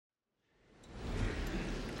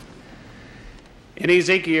In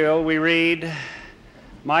Ezekiel we read,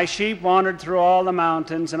 "My sheep wandered through all the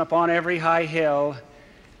mountains and upon every high hill.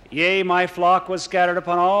 Yea, my flock was scattered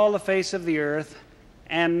upon all the face of the earth,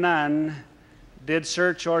 and none did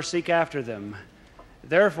search or seek after them.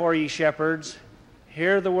 Therefore, ye shepherds,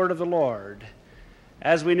 hear the word of the Lord."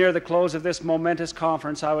 As we near the close of this momentous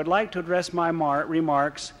conference, I would like to address my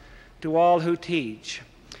remarks to all who teach.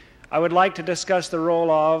 I would like to discuss the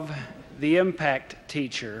role of the impact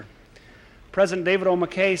teacher. President David O.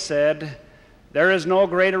 McKay said, "There is no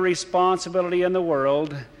greater responsibility in the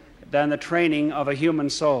world than the training of a human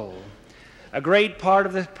soul." A great part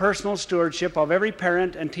of the personal stewardship of every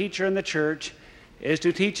parent and teacher in the church is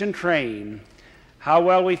to teach and train. How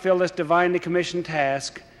well we fill this divinely commissioned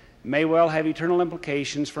task may well have eternal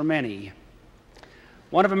implications for many.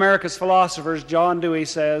 One of America's philosophers, John Dewey,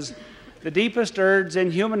 says, "The deepest urge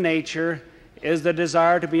in human nature is the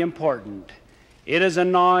desire to be important. It is a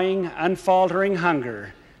gnawing, unfaltering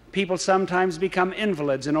hunger. People sometimes become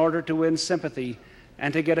invalids in order to win sympathy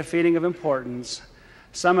and to get a feeling of importance.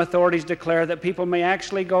 Some authorities declare that people may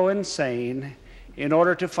actually go insane in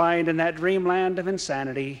order to find in that dreamland of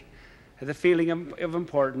insanity the feeling of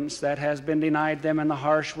importance that has been denied them in the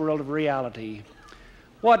harsh world of reality."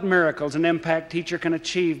 What miracles an impact teacher can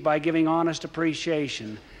achieve by giving honest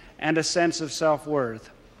appreciation and a sense of self-worth.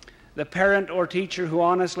 The parent or teacher who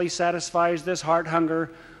honestly satisfies this heart hunger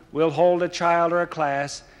will hold a child or a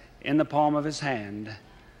class in the palm of his hand.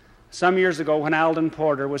 Some years ago, when Alden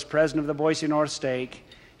Porter was president of the Boise North Stake,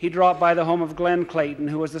 he dropped by the home of Glenn Clayton,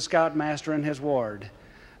 who was the scoutmaster in his ward.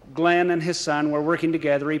 Glenn and his son were working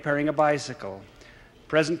together repairing a bicycle.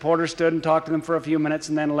 President Porter stood and talked to them for a few minutes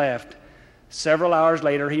and then left. Several hours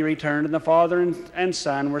later, he returned, and the father and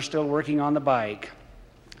son were still working on the bike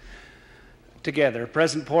together.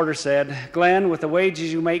 President Porter said, "Glenn, with the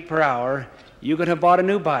wages you make per hour, you could have bought a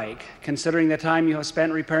new bike. Considering the time you have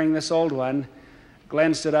spent repairing this old one,"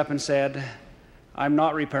 Glenn stood up and said, "I'm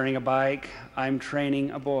not repairing a bike, I'm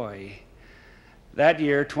training a boy." That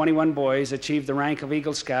year, 21 boys achieved the rank of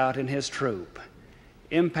Eagle Scout in his troop.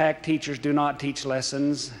 Impact teachers do not teach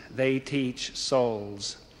lessons, they teach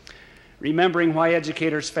souls. Remembering why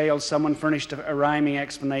educators failed, someone furnished a rhyming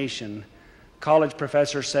explanation. College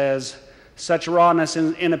professor says, "Such rawness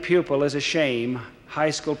in a pupil is a shame. High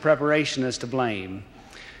school preparation is to blame."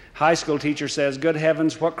 High school teacher says, "Good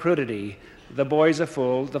heavens, what crudity. The boy's a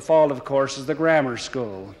fool. The fault, of course, is the grammar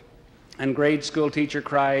school." And grade school teacher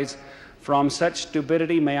cries, "From such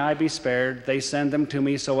stupidity may I be spared. They send them to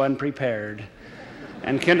me so unprepared."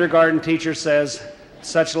 And kindergarten teacher says,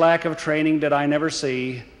 "Such lack of training did I never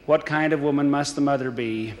see. What kind of woman must the mother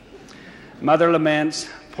be?" Mother laments,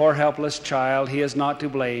 "Poor helpless child, he is not to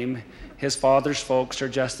blame. His father's folks are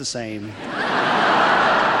just the same."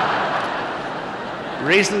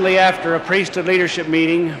 Recently, after a priesthood leadership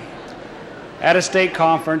meeting at a state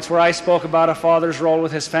conference where I spoke about a father's role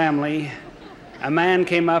with his family, a man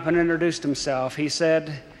came up and introduced himself. He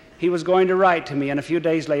said he was going to write to me, and a few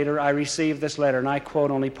days later I received this letter, and I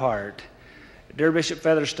quote only part. "Dear Bishop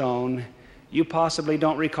Featherstone, you possibly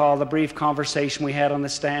don't recall the brief conversation we had on the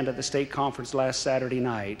stand at the state conference last Saturday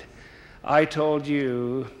night. I told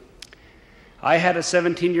you I had a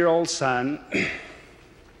 17-year-old son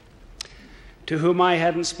to whom I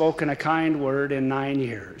hadn't spoken a kind word in 9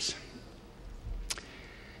 years.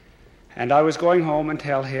 And I was going home and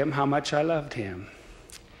tell him how much I loved him.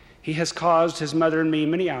 He has caused his mother and me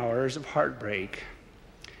many hours of heartbreak,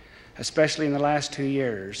 especially in the last 2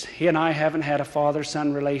 years. He and I haven't had a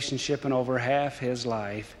father-son relationship in over half his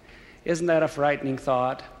life. Isn't that a frightening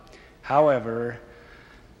thought? However,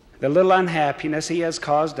 the little unhappiness he has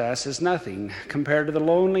caused us is nothing compared to the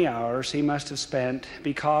lonely hours he must have spent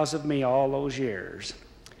because of me all those years.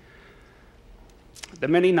 The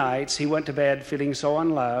many nights he went to bed feeling so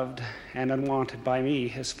unloved and unwanted by me,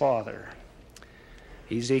 his father."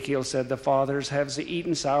 Ezekiel said, "The fathers have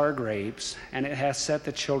eaten sour grapes, and it hath set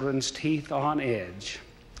the children's teeth on edge."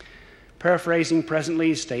 Paraphrasing President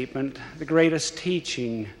Lee's statement, the greatest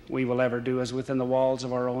teaching we will ever do is within the walls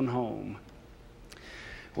of our own home.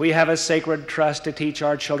 We have a sacred trust to teach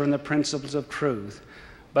our children the principles of truth,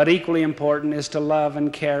 but equally important is to love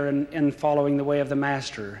and care in following the way of the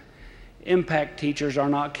Master. Impact teachers are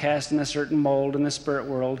not cast in a certain mold in the spirit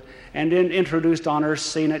world and introduced on earth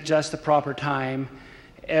seen at just the proper time.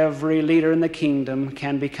 Every leader in the kingdom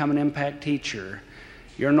can become an impact teacher.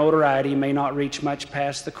 Your notoriety may not reach much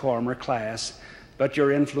past the quorum or class, but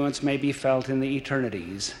your influence may be felt in the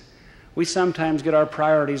eternities. We sometimes get our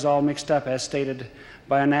priorities all mixed up, as stated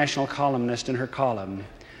by a national columnist in her column.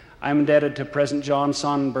 I'm indebted to President John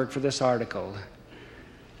Sonnenberg for this article.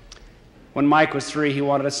 When Mike was 3, he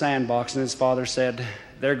wanted a sandbox, and his father said,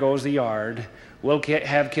 "There goes the yard. We'll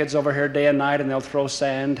have kids over here day and night, and they'll throw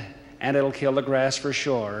sand, and it'll kill the grass for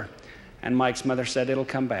sure." And Mike's mother said, "It'll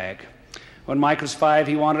come back." When Mike was 5,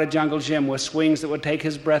 he wanted a jungle gym with swings that would take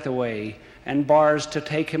his breath away and bars to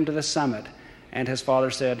take him to the summit. And his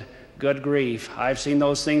father said, "Good grief, I've seen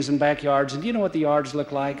those things in backyards, and do you know what the yards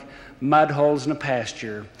look like? Mud holes in a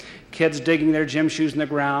pasture. Kids digging their gym shoes in the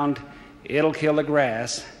ground. It'll kill the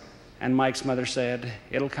grass." And Mike's mother said,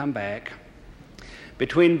 "It'll come back."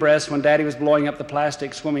 Between breaths, when Daddy was blowing up the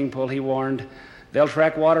plastic swimming pool, he warned, "They'll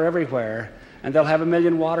track water everywhere, and they'll have a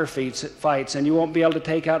million water fights, and you won't be able to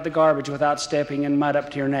take out the garbage without stepping in mud up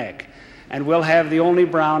to your neck. And we'll have the only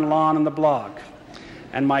brown lawn on the block."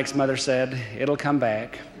 And Mike's mother said, "It'll come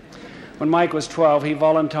back." When Mike was 12, he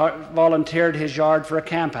volunteered his yard for a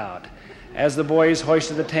campout. As the boys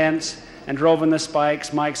hoisted the tents and drove in the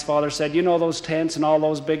spikes, Mike's father said, "You know those tents and all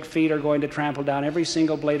those big feet are going to trample down every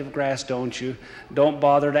single blade of grass, don't you? Don't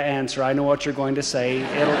bother to answer. I know what you're going to say.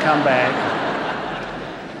 It'll come back."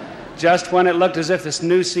 Just when it looked as if this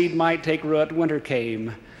new seed might take root, winter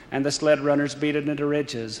came, and the sled runners beat it into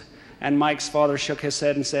ridges. And Mike's father shook his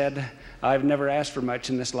head and said, "I've never asked for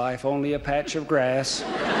much in this life, only a patch of grass."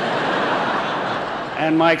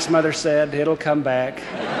 And Mike's mother said, "It'll come back."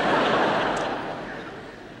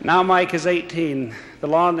 Now Mike is 18. The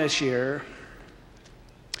lawn this year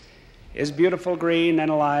is beautiful green and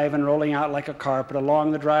alive and rolling out like a carpet along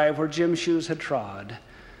the drive where Jim's shoes had trod,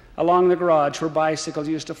 along the garage where bicycles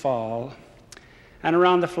used to fall, and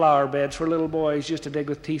around the flower beds where little boys used to dig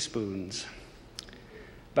with teaspoons.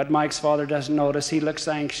 But Mike's father doesn't notice. He looks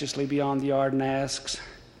anxiously beyond the yard and asks,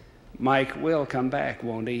 "Mike will come back,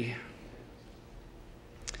 won't he?"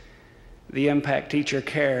 The impact teacher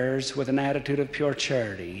cares with an attitude of pure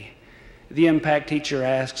charity. The impact teacher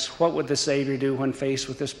asks, what would the Savior do when faced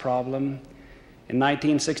with this problem? In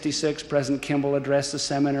 1966, President Kimball addressed the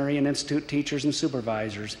seminary and institute teachers and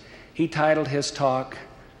supervisors. He titled his talk,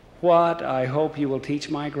 "What I Hope You Will Teach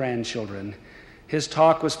My Grandchildren." His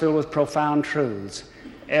talk was filled with profound truths.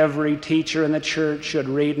 Every teacher in the church should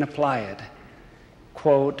read and apply it.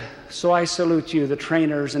 Quote, "So I salute you, the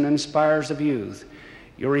trainers and inspirers of youth.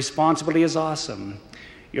 Your responsibility is awesome.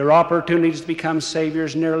 Your opportunities to become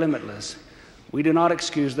saviors near limitless. We do not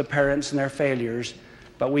excuse the parents and their failures,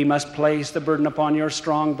 but we must place the burden upon your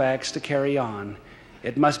strong backs to carry on.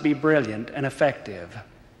 It must be brilliant and effective.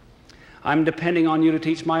 I'm depending on you to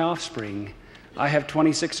teach my offspring. I have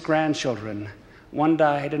 26 grandchildren. One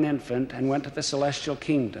died an infant and went to the celestial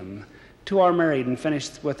kingdom. 2 are married and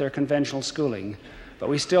finished with their conventional schooling, but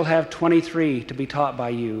we still have 23 to be taught by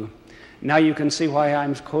you. Now you can see why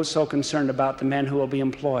I'm so concerned about the men who will be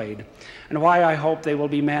employed, and why I hope they will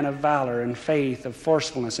be men of valor and faith, of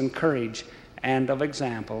forcefulness and courage, and of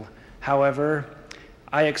example. However,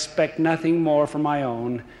 I expect nothing more for my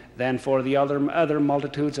own than for the other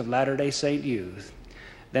multitudes of Latter-day Saint youth."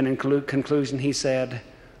 Then in conclusion he said,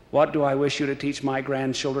 "What do I wish you to teach my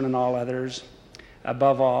grandchildren and all others?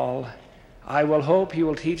 Above all, I will hope you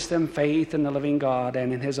will teach them faith in the living God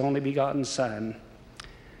and in his only begotten Son.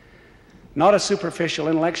 Not a superficial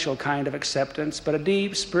intellectual kind of acceptance, but a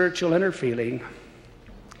deep spiritual inner feeling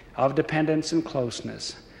of dependence and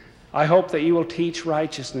closeness. I hope that you will teach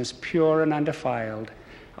righteousness, pure and undefiled.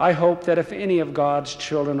 I hope that if any of God's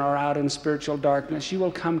children are out in spiritual darkness, you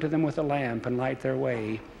will come to them with a lamp and light their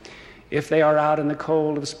way. If they are out in the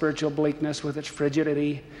cold of spiritual bleakness with its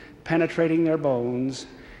frigidity penetrating their bones,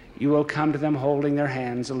 you will come to them holding their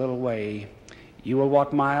hands a little way. You will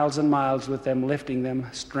walk miles and miles with them, lifting them,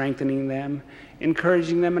 strengthening them,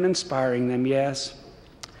 encouraging them, and inspiring them. Yes,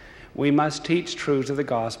 we must teach truths of the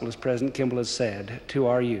gospel, as President Kimball has said, to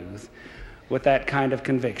our youth with that kind of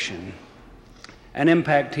conviction. An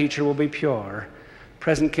impact teacher will be pure.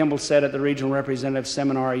 President Kimball said at the Regional Representative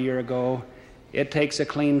Seminar a year ago, "It takes a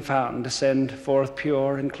clean fountain to send forth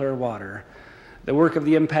pure and clear water." The work of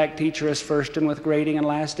the impact teacher is first and with grating and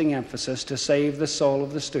lasting emphasis to save the soul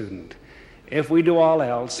of the student. If we do all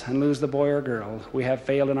else and lose the boy or girl, we have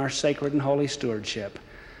failed in our sacred and holy stewardship.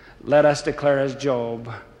 Let us declare as Job,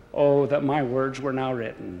 "Oh, that my words were now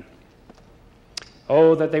written.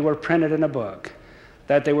 Oh, that they were printed in a book,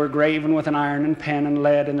 that they were graven with an iron and pen and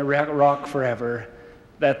lead in the rock forever,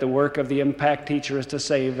 that the work of the impact teacher is to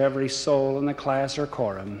save every soul in the class or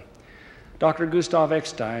quorum." Dr. Gustav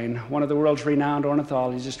Eckstein, one of the world's renowned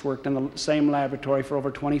ornithologists, worked in the same laboratory for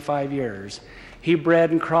over 25 years. He bred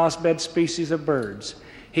and crossbred species of birds.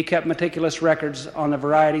 He kept meticulous records on the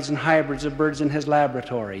varieties and hybrids of birds in his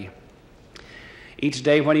laboratory. Each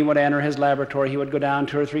day when he would enter his laboratory, he would go down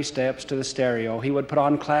 2 or 3 steps to the stereo. He would put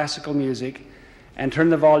on classical music and turn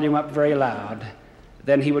the volume up very loud.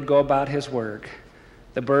 Then he would go about his work.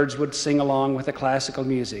 The birds would sing along with the classical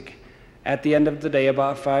music. At the end of the day,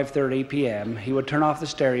 about 5:30 p.m., he would turn off the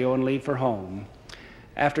stereo and leave for home.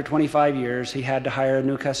 After 25 years, he had to hire a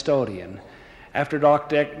new custodian. After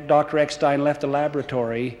Dr. Eckstein left the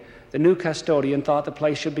laboratory, the new custodian thought the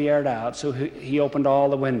place should be aired out, so he opened all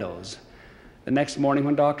the windows. The next morning,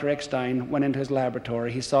 when Dr. Eckstein went into his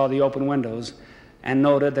laboratory, he saw the open windows and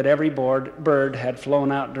noted that every bird had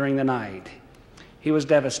flown out during the night. He was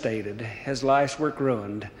devastated, his life's work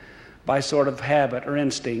ruined. By sort of habit or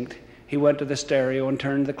instinct, he went to the stereo and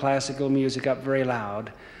turned the classical music up very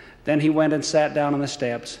loud. Then he went and sat down on the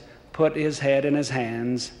steps, put his head in his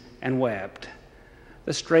hands, and wept.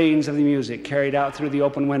 The strains of the music carried out through the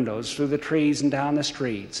open windows, through the trees and down the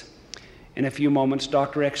streets. In a few moments,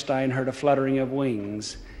 Dr. Eckstein heard a fluttering of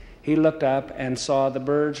wings. He looked up and saw the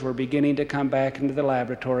birds were beginning to come back into the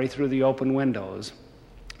laboratory through the open windows.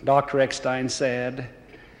 Dr. Eckstein said,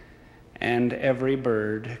 "And every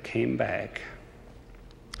bird came back."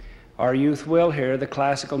 Our youth will hear the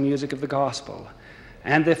classical music of the gospel,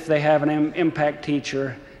 and if they have an impact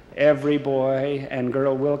teacher, every boy and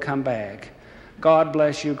girl will come back. God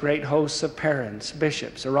bless you, great hosts of parents,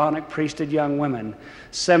 bishops, Aaronic priesthood young women,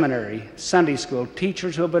 seminary, Sunday school,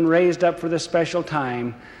 teachers who have been raised up for this special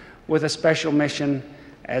time with a special mission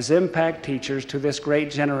as impact teachers to this great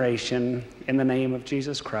generation. In the name of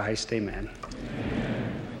Jesus Christ, amen.